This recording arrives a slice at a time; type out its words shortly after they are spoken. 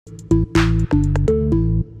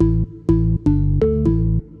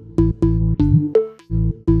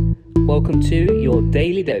to your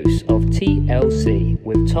daily dose of TLC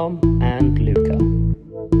with Tom and Luca.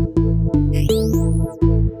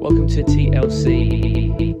 Welcome to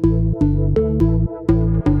TLC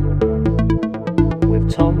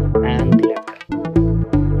with Tom and Luca.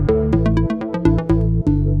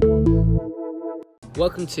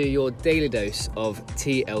 Welcome to your daily dose of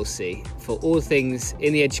TLC for all things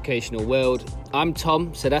in the educational world. I'm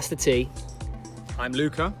Tom, so that's the T. I'm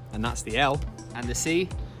Luca, and that's the L. And the C.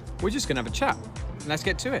 We're just going to have a chat. Let's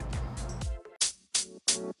get to it.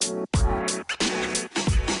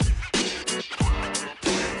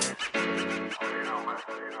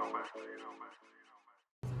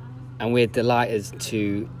 And we're delighted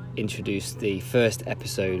to introduce the first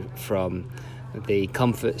episode from the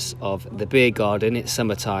comforts of the beer garden. It's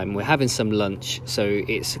summertime, we're having some lunch, so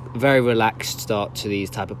it's a very relaxed start to these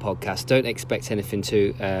type of podcasts. Don't expect anything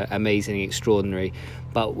too amazing, extraordinary,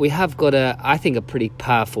 but we have got I think a pretty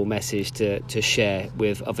powerful message to share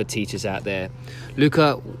with other teachers out there.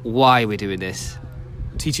 Luca, why are we doing this?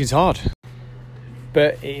 Teaching's hard,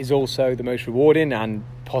 but it is also the most rewarding and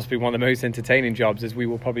possibly one of the most entertaining jobs, as we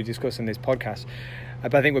will probably discuss in this podcast.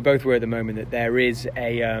 But I think we're both aware at the moment that there is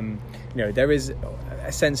a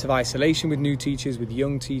sense of isolation with new teachers, with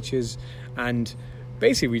young teachers, and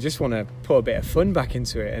basically we just want to put a bit of fun back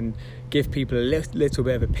into it and give people a little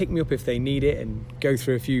bit of a pick-me-up if they need it, and go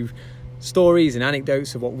through a few stories and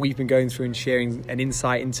anecdotes of what we've been going through and sharing an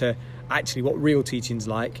insight into actually what real teaching's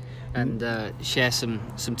like. And share some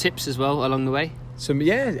tips as well along the way.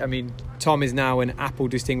 Tom is now an Apple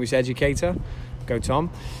Distinguished Educator. Go Tom.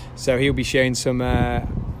 So he'll be sharing some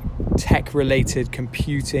tech-related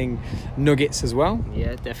computing nuggets as well.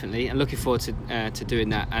 Yeah, definitely. I'm looking forward to doing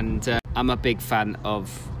that. And I'm a big fan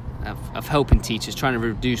of helping teachers, trying to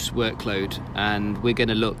reduce workload. And we're going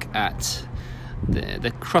to look at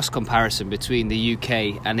the cross-comparison between the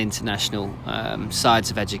UK and international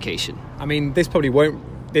sides of education. I mean, this probably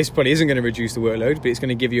isn't going to reduce the workload, but it's going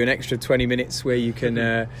to give you an extra 20 minutes where you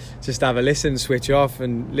can just have a listen, switch off,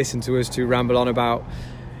 and listen to us to ramble on about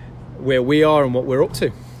where we are and what we're up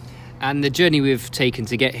to. And the journey we've taken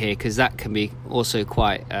to get here, because that can be also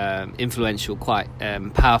quite influential, quite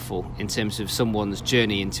powerful in terms of someone's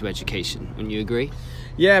journey into education. Wouldn't you agree?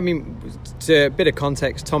 Yeah, I mean, to a bit of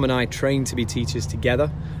context, Tom and I trained to be teachers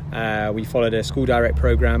together. We followed a school direct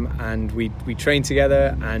program, and we trained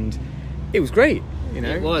together, and it was great. You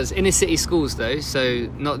know? It was inner city schools though, so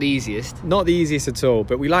not the easiest. Not the easiest at all,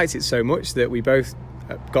 but we liked it so much that we both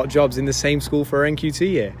got jobs in the same school for our NQT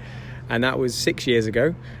year, and that was 6 years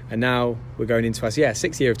ago. And now we're going into our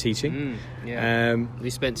 6th year of teaching. We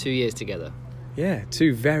spent 2 years together. Yeah,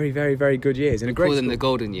 2 very, very, very good years. We call them the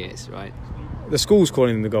golden years, right? The school's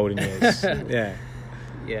calling them the golden years.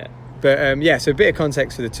 Yeah. But so a bit of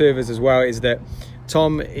context for the two of us as well is that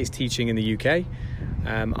Tom is teaching in the UK.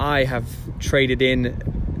 I have traded in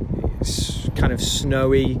kind of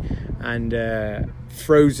snowy and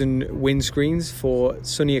frozen windscreens for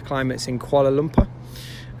sunnier climates in Kuala Lumpur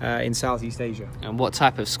in Southeast Asia. And what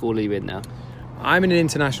type of school are you in now? I'm in an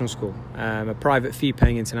international school, a private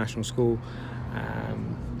fee-paying international school,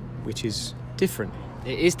 which is different.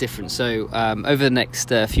 It is different. So over the next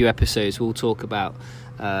few episodes, we'll talk about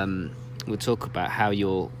how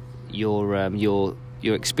your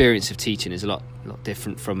experience of teaching is a lot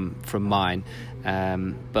different from mine,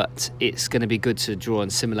 but it's going to be good to draw on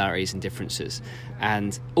similarities and differences.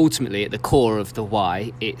 And ultimately, at the core of the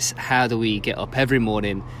why, it's how do we get up every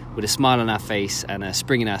morning with a smile on our face and a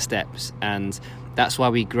spring in our steps. And that's why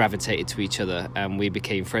we gravitated to each other, and we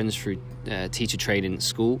became friends through teacher training at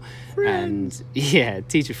school. Friends. And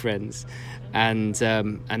teacher friends. And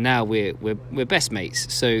now we're best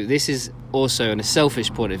mates. So this is also, on a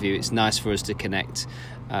selfish point of view, it's nice for us to connect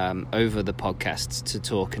over the podcasts, to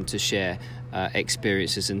talk and to share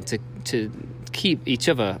experiences, and to keep each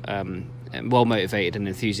other well motivated and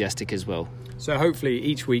enthusiastic as well. So hopefully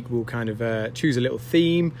each week we'll kind of choose a little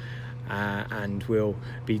theme, and we'll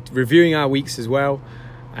be reviewing our weeks as well.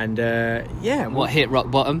 And what hit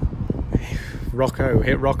rock bottom?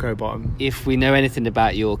 Hit Rocco bottom. If we know anything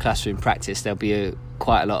about your classroom practice, there'll be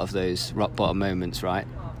quite a lot of those rock bottom moments, right?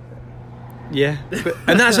 Yeah,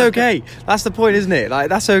 and that's okay. That's the point, isn't it? Like,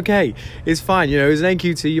 that's okay. It's fine. You know, as an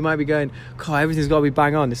NQT, you might be going, God, everything's got to be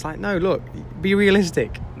bang on. It's like, no, look, be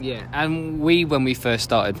realistic. Yeah, and when we first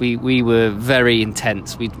started, we were very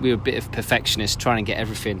intense. We were a bit of perfectionists, trying to get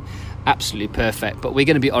everything absolutely perfect. But we're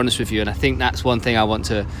going to be honest with you, and I think that's one thing I want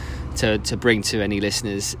to bring to any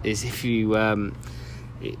listeners is if you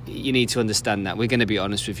you need to understand that we're going to be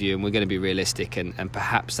honest with you and we're going to be realistic, and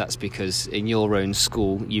perhaps that's because in your own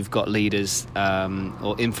school you've got leaders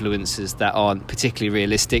or influencers that aren't particularly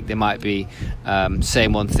realistic. They might be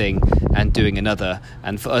saying one thing and doing another,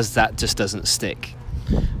 and for us that just doesn't stick.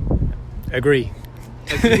 Agree.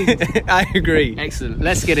 I agree. Excellent.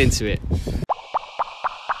 Let's get into it.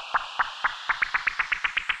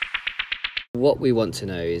 What we want to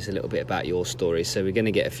know is a little bit about your story. So we're going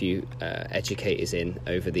to get a few educators in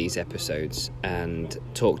over these episodes and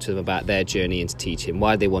talk to them about their journey into teaching,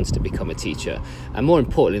 why they wanted to become a teacher, and more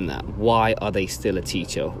important than that, why are they still a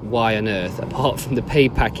teacher? Why on earth, apart from the pay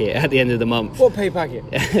packet at the end of the month? What pay packet?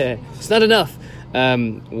 It's not enough.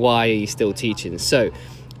 Why are you still teaching? So,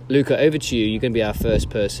 Luca, over to you. You're going to be our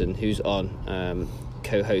first person who's on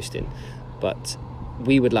co-hosting, but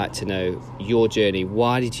we would like to know your journey.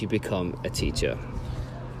 Why did you become a teacher?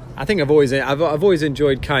 I think I've always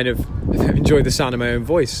enjoyed enjoyed the sound of my own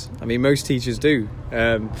voice. I mean, most teachers do.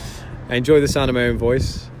 I enjoy the sound of my own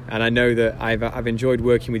voice, and I know that I've enjoyed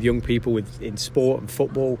working with young people in sport and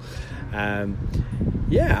football. I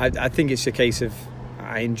think it's a case of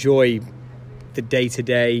I enjoy the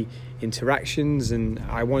day-to-day interactions, and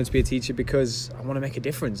I wanted to be a teacher because I want to make a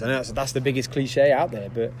difference. I know that's the biggest cliche out there,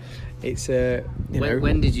 but it's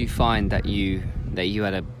When did you find that you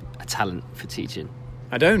had a talent for teaching?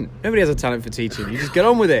 I don't. Nobody has a talent for teaching. You just get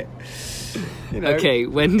on with it. Okay,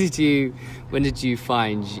 when did you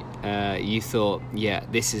find you thought, yeah,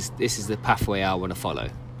 this is the pathway I want to follow?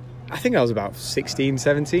 I think I was about 16,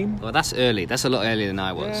 17. Well, that's early. That's a lot earlier than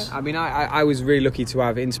I was. Yeah, I mean, I was really lucky to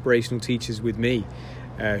have inspirational teachers with me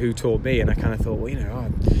who taught me, and I kind of thought, well,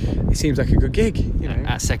 it seems like a good gig.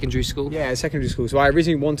 At secondary school? Yeah, at secondary school. So I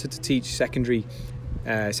originally wanted to teach secondary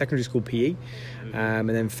school PE, and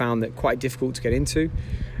then found that quite difficult to get into.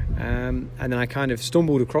 And then I kind of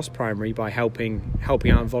stumbled across primary by helping out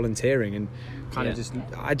and volunteering, and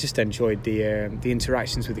I just enjoyed the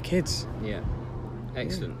interactions with the kids. Yeah,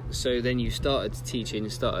 excellent. Yeah. So then you started teaching,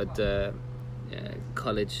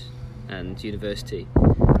 college and university,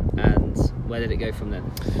 and where did it go from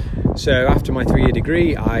then? So after my 3-year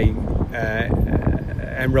degree, I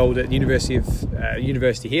enrolled at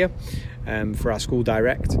university here for our school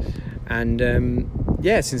direct, and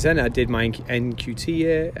since then I did my NQT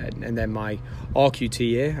year and then my RQT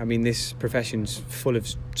year. I mean, this profession's full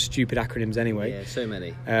of stupid acronyms anyway. Yeah, so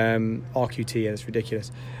many. RQT year, that's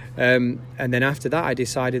ridiculous. And then after that, I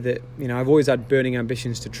decided that I've always had burning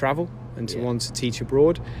ambitions to travel and to want to teach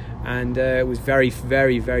abroad, and was very,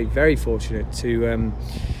 very, very, very fortunate to.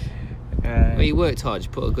 Well, you worked hard. You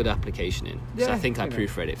put a good application in. Yeah, so I think I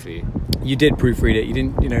proofread it for you. You did proofread it. You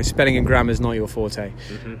didn't. Spelling and grammar is not your forte.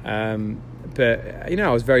 Mm-hmm. But I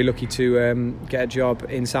was very lucky to get a job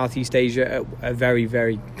in Southeast Asia at a very,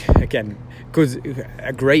 very, again,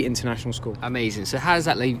 a great international school. Amazing. So how does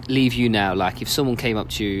that leave you now? Like, if someone came up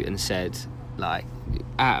to you and said, like,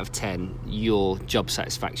 out of 10, your job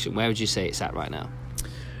satisfaction, where would you say it's at right now?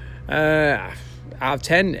 Out of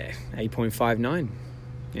 10, 8.59.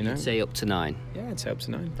 You'd say up to 9. Yeah, I'd say up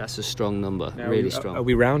to 9. That's a strong number. Now, really strong. Are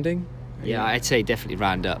we rounding? Yeah, I'd say definitely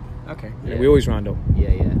round up. Okay. Yeah. We always round up.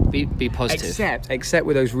 Yeah. Be positive. Except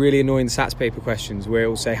with those really annoying SATs paper questions where it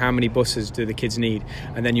will say how many buses do the kids need,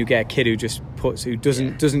 and then you get a kid who just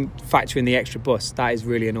doesn't factor in the extra bus. That is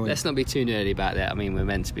really annoying. Let's not be too nerdy about that. I mean, we're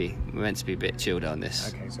meant to be a bit chilled on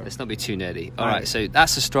this. Okay, sorry. Let's not be too nerdy. All right. So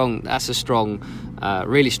that's a strong,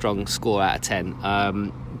 really strong score out of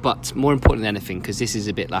 10. But more important than anything, because this is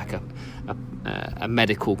a bit like a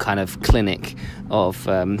medical kind of clinic of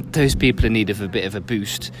those people in need of a bit of a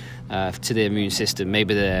boost to their immune system.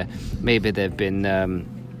 Maybe they've been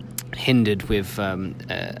hindered with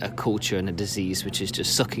a culture and a disease which is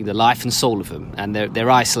just sucking the life and soul of them, and they're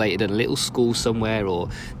isolated in a little school somewhere, or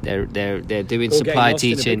they're doing supply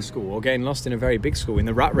teaching, or getting lost in a very big school in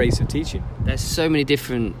the rat race of teaching. There's so many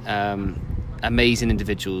different amazing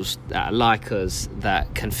individuals that are like us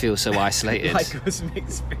that can feel so isolated. Like us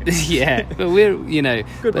mixed fish. Yeah, but we're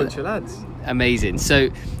good bunch of lads. Amazing.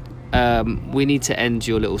 So we need to end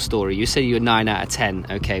your little story. You say you're 9 out of 10.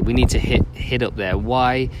 Okay, we need to hit up there.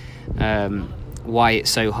 Why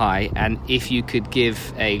it's so high? And if you could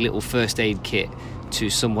give a little first aid kit to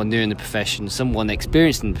someone new in the profession, someone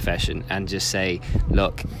experienced in the profession, and just say,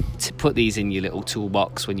 look, to put these in your little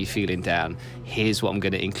toolbox when you're feeling down, here's what I'm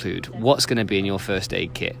going to include. What's going to be in your first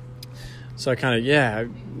aid kit? So kind of,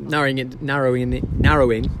 narrowing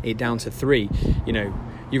it down to 3.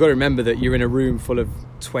 You've got to remember that you're in a room full of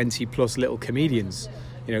 20 plus little comedians.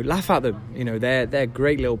 Laugh at them. They're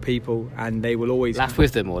great little people, and they will always laugh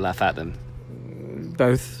with them or laugh at them.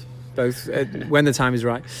 Both. both when the time is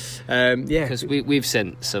right. Yeah, because we've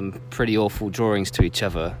sent some pretty awful drawings to each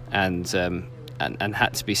other, and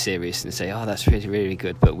had to be serious and say, oh, that's really, really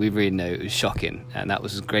good, but we really know it was shocking, and that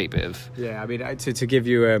was a great bit of... Yeah, I mean, to give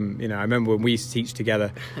you, I remember when we used to teach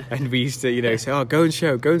together, and we used to, say, oh, go and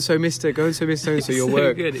show mister, so your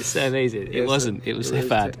work. Good, it's so amazing. It was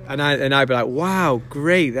bad. And I'd be like, wow,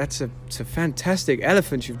 great, it's a fantastic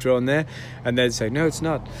elephant you've drawn there, and they'd say, no, it's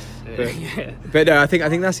not. But no, I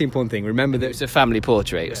think that's the important thing. Remember that it's a family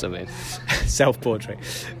portrait or something. Self-portrait.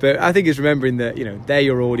 But I think it's remembering that, they're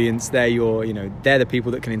your audience, they're your, they're the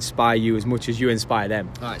people that can inspire you as much as you inspire them.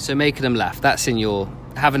 All right, so making them laugh, that's in your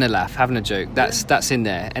having a laugh, having a joke, that's in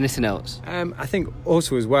there. Anything else? I think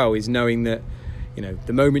also as well is knowing that,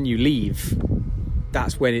 the moment you leave,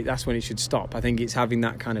 that's when it should stop. I think it's having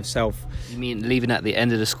that kind of self. You mean leaving at the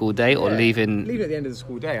end of the school day, or leaving at the end of the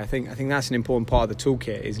school day? I think that's an important part of the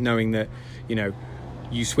toolkit, is knowing that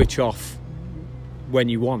you switch off when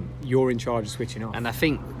you want. You're in charge of switching off. And I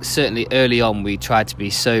think certainly early on we tried to be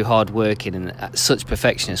so hard working and such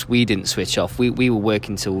perfectionists, we didn't switch off. We were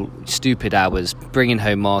working till stupid hours, bringing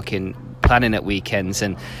home marking, planning at weekends,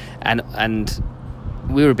 and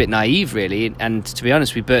we were a bit naive really, and to be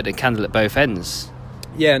honest we burnt a candle at both ends.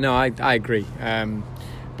 Yeah, no, I agree.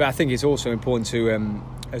 But I think it's also important to,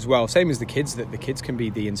 as well, same as the kids, that the kids can be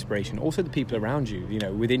the inspiration. Also the people around you,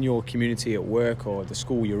 within your community at work or the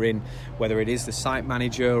school you're in, whether it is the site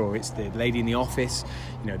manager or it's the lady in the office,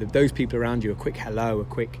 those people around you, a quick hello,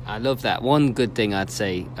 I love that. One good thing I'd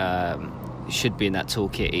say should be in that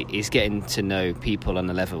toolkit is getting to know people on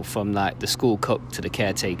a level, from like the school cook to the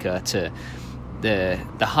caretaker to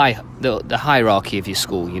the hierarchy of your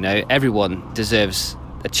school. Everyone deserves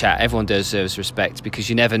a chat, everyone deserves respect, because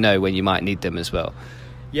you never know when you might need them as well.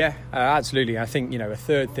 Yeah, absolutely. I think a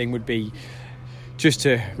third thing would be just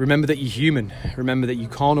to remember that you're human. Remember that you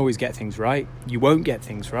can't always get things right. You won't get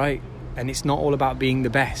things right, and it's not all about being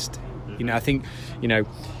the best. I think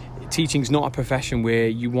teaching's not a profession where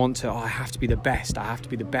you want to, I have to be the best. I have to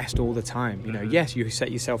be the best all the time. Yes, you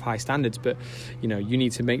set yourself high standards, but you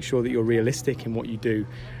need to make sure that you're realistic in what you do,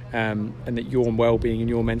 and that your well-being and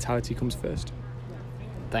your mentality comes first.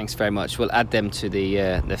 Thanks very much. We'll add them to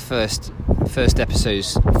the first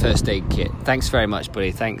episode's first aid kit. Thanks very much,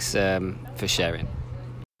 buddy. Thanks for sharing.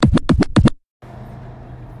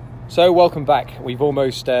 So welcome back. We've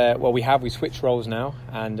almost we switched roles now,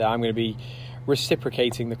 and I'm going to be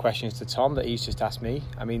reciprocating the questions to Tom that he's just asked me.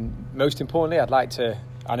 I mean, most importantly,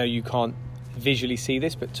 I know you can't visually see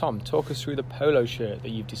this, but Tom, talk us through the polo shirt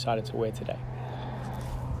that you've decided to wear today.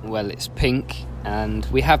 Well, it's pink, and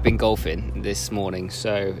we have been golfing this morning,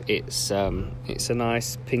 so it's a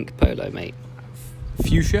nice pink polo, mate.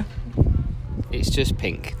 Fuchsia? It's just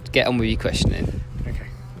pink. Get on with your questioning. Okay.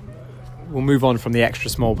 We'll move on from the extra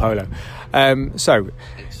small polo. So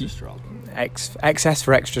extra strong. XS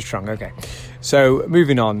for extra strong. Okay. So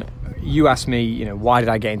moving on, you asked me, why did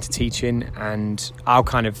I get into teaching, and I'll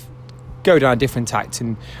kind of go down a different tact,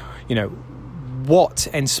 and what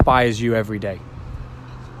inspires you every day?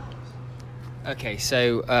 Okay,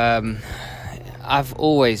 so I've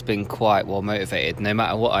always been quite well motivated. No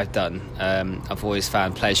matter what I've done, I've always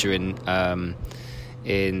found pleasure in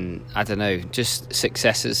I don't know, just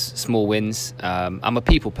successes, small wins. I'm a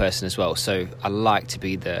people person as well, so I like to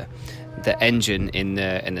be the engine in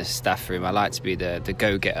the staff room. I like to be the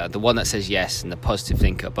go-getter, the one that says yes, and the positive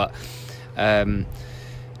thinker. But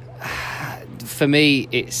for me,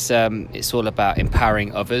 it's all about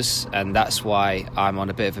empowering others, and that's why I'm on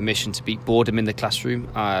a bit of a mission to beat boredom in the classroom.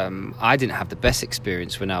 I didn't have the best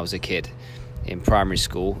experience when I was a kid in primary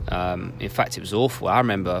school. In fact, it was awful. I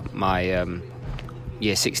remember my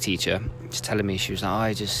year 6 teacher just telling me, she was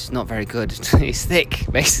like, "Oh, just not very good. He's thick."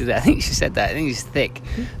 Basically, I think she said that. I think he's thick.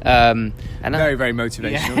 And very, very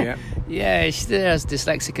motivational. Yeah, she has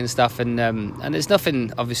dyslexic and stuff, and there's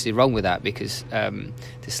nothing obviously wrong with that, because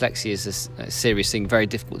dyslexia is a serious thing, very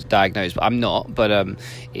difficult to diagnose. But I'm not. But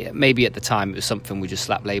maybe at the time it was something we just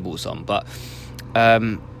slapped labels on. But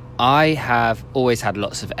I have always had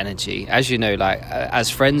lots of energy, as you know. Like as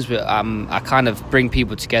friends, I kind of bring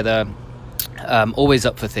people together. Always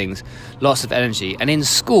up for things, lots of energy. And in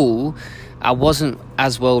school, I wasn't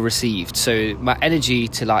as well received, so my energy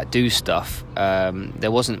to do stuff,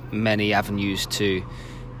 there wasn't many avenues to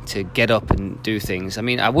get up and do things. I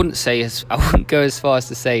mean, I wouldn't go as far as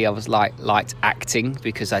to say I was liked acting,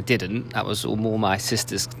 because I didn't. That was more my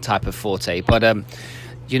sister's type of forte. But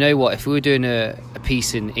you know what, if we were doing a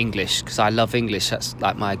piece in English, because I love English, that's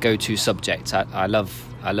like my go-to subject. I love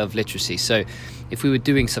literacy. So if we were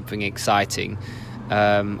doing something exciting,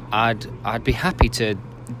 I'd be happy to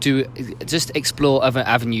just explore other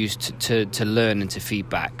avenues to learn and to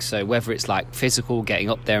feedback. So whether it's like physical, getting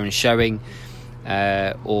up there and showing,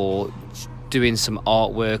 or doing some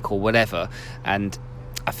artwork or whatever. And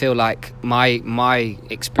I feel like my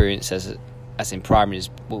experience as in primaries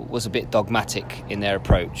was a bit dogmatic in their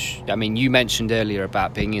approach. I mean, you mentioned earlier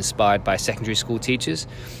about being inspired by secondary school teachers,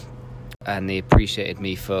 and they appreciated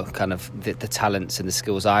me for kind of the talents and the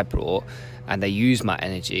skills I brought, and they used my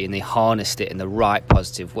energy and they harnessed it in the right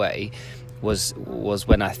positive way. Was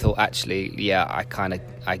when I thought, actually, yeah,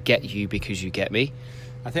 I get you because you get me.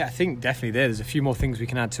 I think definitely there's a few more things we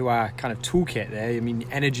can add to our kind of toolkit there. I mean,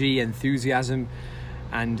 energy, enthusiasm,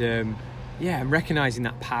 and and recognising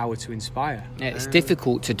that power to inspire. Yeah, it's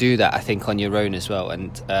difficult to do that, I think, on your own as well,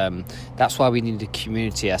 and that's why we need a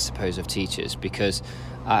community, I suppose, of teachers, because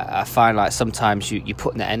I find like sometimes you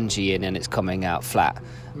put the energy in and it's coming out flat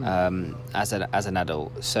as an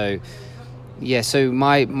adult. So yeah, so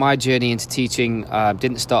my journey into teaching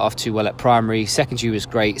didn't start off too well at primary. Secondary was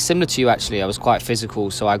great. Similar to you, actually, I was quite physical,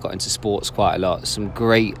 so I got into sports quite a lot. Some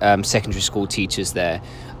great secondary school teachers there,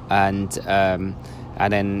 and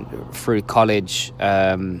then through college,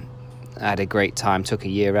 I had a great time, took a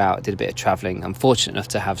year out, did a bit of travelling. I'm fortunate enough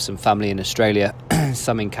to have some family in Australia,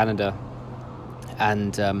 some in Canada,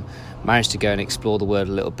 and managed to go and explore the world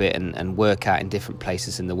a little bit and work out in different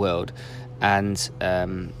places in the world. And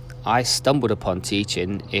I stumbled upon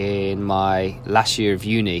teaching in my last year of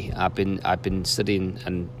uni. I've been studying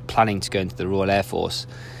and planning to go into the Royal Air Force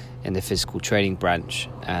in the physical training branch,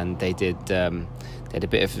 and they did a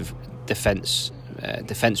bit of Defence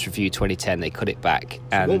Review 2010. They cut it back.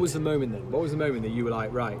 And what was the moment then? What was the moment that you were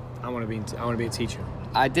like, right, I want to be a teacher?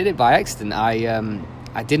 I did it by accident.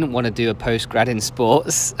 I didn't want to do a postgrad in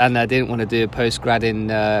sports, and I didn't want to do a postgrad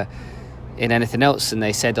in anything else. And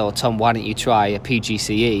they said, "Oh, Tom, why don't you try a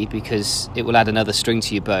PGCE, because it will add another string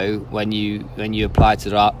to your bow when you apply to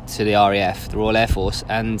the RAF, the Royal Air Force."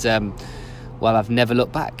 And well, I've never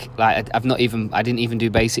looked back. Like I didn't even do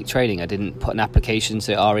basic training. I didn't put an application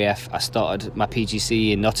to RAF. I started my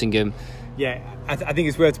PGCE in Nottingham. Yeah, I think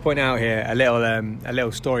it's worth to point out here a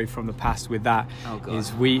little story from the past with that. Oh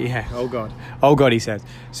God. Oh God, he said.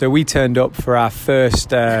 So we turned up for our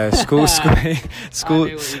first our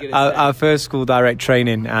first school direct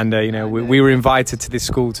training, and we were invited to this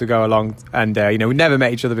school to go along, and we never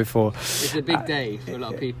met each other before. It's a big day for a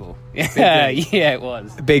lot of people. Yeah, it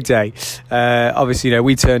was a big day. Obviously,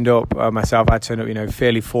 we turned up. I turned up,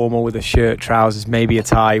 fairly formal with a shirt, trousers, maybe a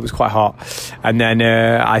tie. It was quite hot, and then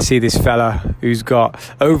I see this fella who's got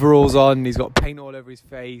overalls on, he's got paint all over his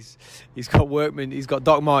face, he's got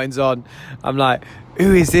Doc Martens on. I'm like,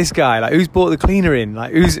 who is this guy? Like, who's brought the cleaner in?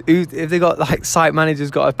 Like, who's if they got like site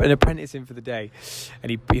managers got an apprentice in for the day? And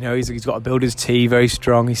he's got a builder's tee, very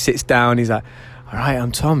strong. He sits down, he's like, all right,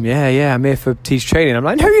 I'm Tom, yeah, I'm here for teacher training. I'm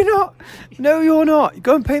like, no you're not,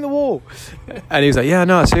 go and paint the wall. And he was like, yeah,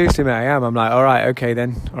 no, seriously mate, I am. I'm like, all right, okay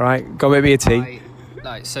then, all right, go make me a tea.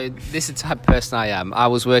 So this is the type of person I am. I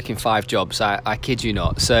was working 5 jobs, I kid you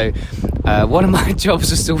not. So one of my jobs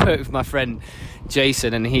was to work with my friend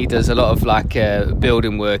Jason, and he does a lot of like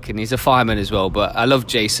building work, and he's a fireman as well. But I love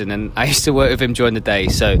Jason, and I used to work with him during the day,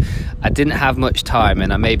 so I didn't have much time,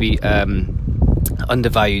 and I maybe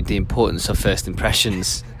undervalued the importance of first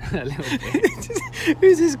impressions a little bit.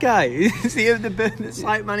 Who's this guy? Is he the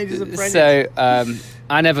site manager's apprentice? So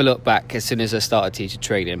I never looked back as soon as I started teacher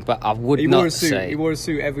training, but I would not say... He wore a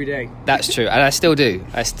suit every day. That's true, and I still do.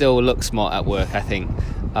 I still look smart at work, I think.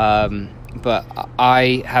 But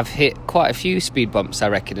I have hit quite a few speed bumps, I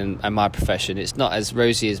reckon, in my profession. It's not as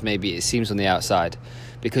rosy as maybe it seems on the outside,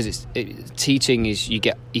 because teaching is you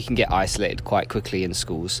can get isolated quite quickly in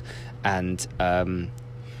schools, and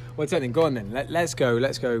what's that then? Go on then. Let's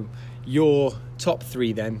go. Your top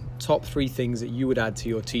 3 then. Top 3 things that you would add to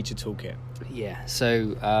your teacher toolkit. Yeah.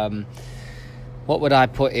 So what would I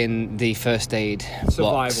put in the first aid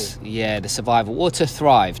survival box? Yeah, the survival, or to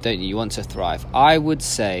thrive, don't you? You want to thrive. I would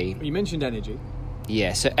say... You mentioned energy.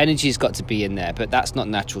 Yeah, so energy's got to be in there, but that's not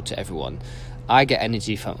natural to everyone. I get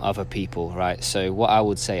energy from other people, right? So what I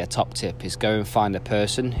would say, a top tip, is go and find a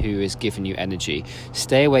person who is giving you energy.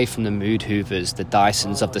 Stay away from the mood hoovers, the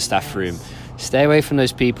Dysons of the staff room. Stay away from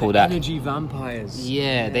those people that... energy vampires.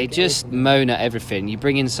 Yeah, they just moan at everything. You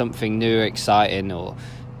bring in something new or exciting, or...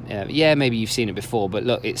 maybe you've seen it before, but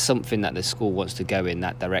look, it's something that the school wants to go in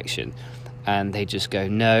that direction, and they just go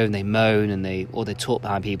no, and they moan, and they talk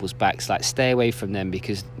behind people's backs. Like, stay away from them,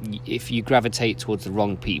 because if you gravitate towards the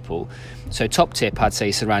wrong people... So top tip, I'd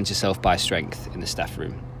say surround yourself by strength in the staff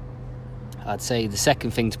room. I'd say the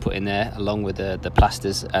second thing to put in there, along with the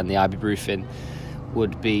plasters and the IB roofing,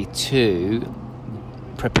 would be to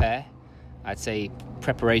prepare. I'd say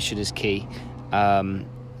preparation is key.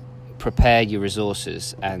 Prepare your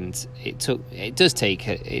resources, and it does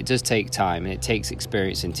take time, and it takes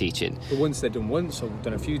experience in teaching. But once they're done once or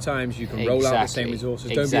done a few times, you can roll out the same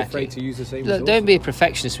resources. Don't be afraid to use the same resources. Don't be a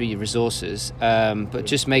perfectionist with your resources, but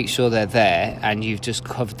just make sure they're there, and you've just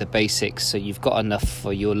covered the basics. So you've got enough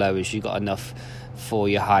for your lowers, you've got enough for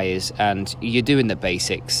your hires, and you're doing the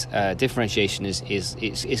basics. Differentiation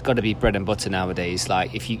it's got to be bread and butter nowadays.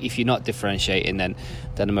 Like if you're not differentiating, then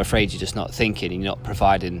I'm afraid you're just not thinking, and you're not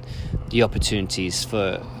providing the opportunities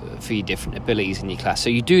for your different abilities in your class. So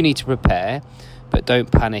you do need to prepare, but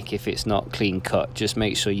don't panic if it's not clean cut. Just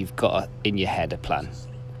make sure you've got in your head a plan.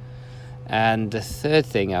 And the third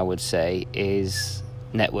thing I would say is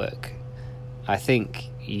network. I think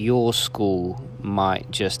your school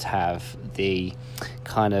might just have the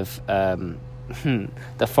kind of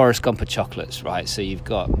the Forrest Gump of chocolates, right? So you've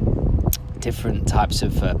got different types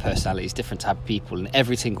of personalities, different type of people in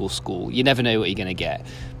every single school. You never know what you're going to get,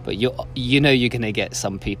 but you're going to get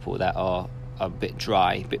some people that are a bit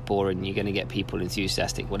dry, a bit boring. You're going to get people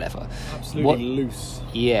enthusiastic, whatever. Absolutely loose.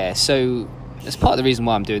 Yeah, so that's part of the reason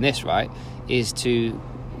why I'm doing this, right, is to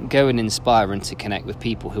go and inspire and to connect with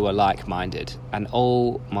people who are like-minded. And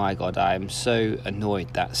oh my God, I am so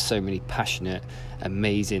annoyed that so many passionate,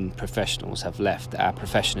 amazing professionals have left our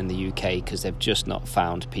profession in the UK because they've just not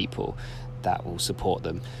found people that will support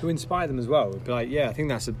them. To inspire them as well. Like, yeah, I think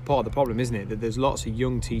that's a part of the problem, isn't it? That there's lots of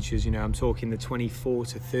young teachers, I'm talking the 24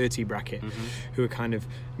 to 30 bracket, who are kind of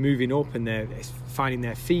moving up and they're finding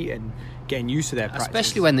their feet and getting used to their practice.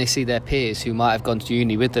 Especially when they see their peers who might have gone to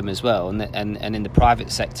uni with them as well, and in the private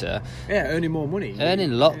sector. Yeah, earning more money.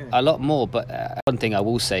 Earning a lot more. But one thing I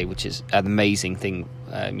will say, which is an amazing thing,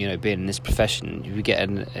 being in this profession, you get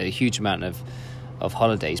a huge amount of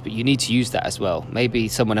holidays, but you need to use that as well. Maybe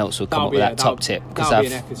someone else will come up with that top tip. That'll be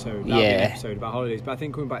an episode about holidays. But I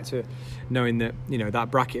think coming back to knowing that,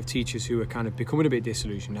 that bracket of teachers who are kind of becoming a bit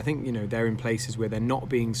disillusioned, I think, they're in places where they're not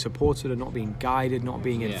being supported or not being guided, not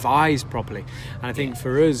being advised properly. And I think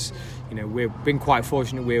for us, we've been quite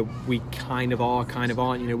fortunate where we kind of are, kind of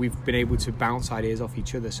aren't. We've been able to bounce ideas off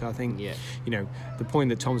each other. So I think, the point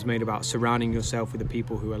that Tom's made about surrounding yourself with the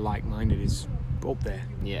people who are like-minded is up there.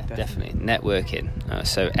 Yeah, definitely. Networking.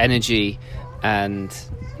 So energy and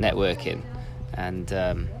networking, and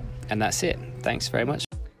that's it. Thanks very much.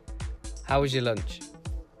 How was your lunch?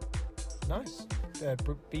 Nice.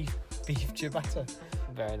 Beef ciabatta.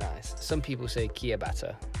 Very nice. Some people say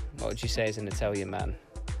ciabatta. What would you say as an Italian man?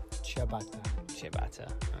 Ciabatta.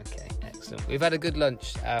 Okay, excellent. We've had a good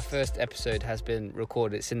lunch. Our first episode has been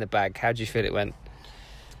recorded. It's in the bag. How do you feel it went?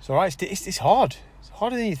 It's all right. It's hard. It's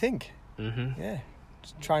harder than you think. Mm-hmm. Yeah.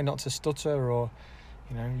 Just try not to stutter, or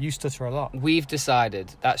you stutter a lot. We've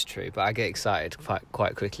decided, that's true, but I get excited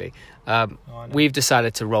quite quickly. We've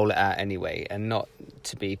decided to roll it out anyway and not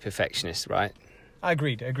to be perfectionists, right? I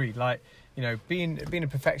agreed. Like, being a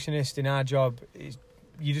perfectionist in our job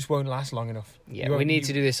you just won't last long enough. Yeah, we need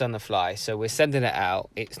to do this on the fly. So we're sending it out.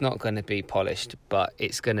 It's not going to be polished, but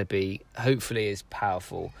it's going to be hopefully as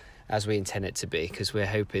powerful as we intend it to be, because we're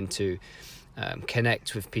hoping to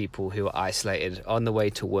connect with people who are isolated on the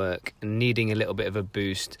way to work and needing a little bit of a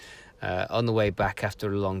boost on the way back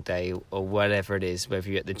after a long day, or whatever it is, whether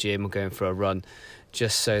you're at the gym or going for a run,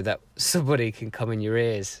 just so that somebody can come in your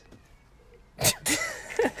ears.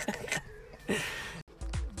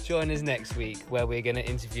 Join us next week, where we're going to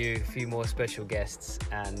interview a few more special guests,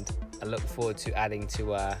 and I look forward to adding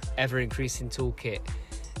to our ever-increasing toolkit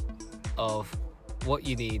of what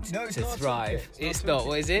you need to thrive. It's not.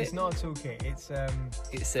 What is it? It's not a toolkit. It's a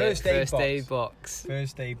first aid box.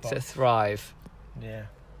 First aid box to thrive. Yeah.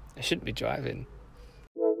 I shouldn't be driving.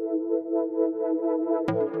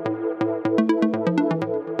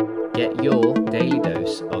 Get your daily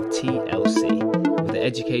dose of TLC with the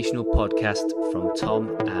educational podcast from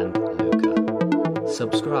Tom and Luca.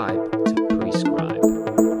 Subscribe to Prescribe.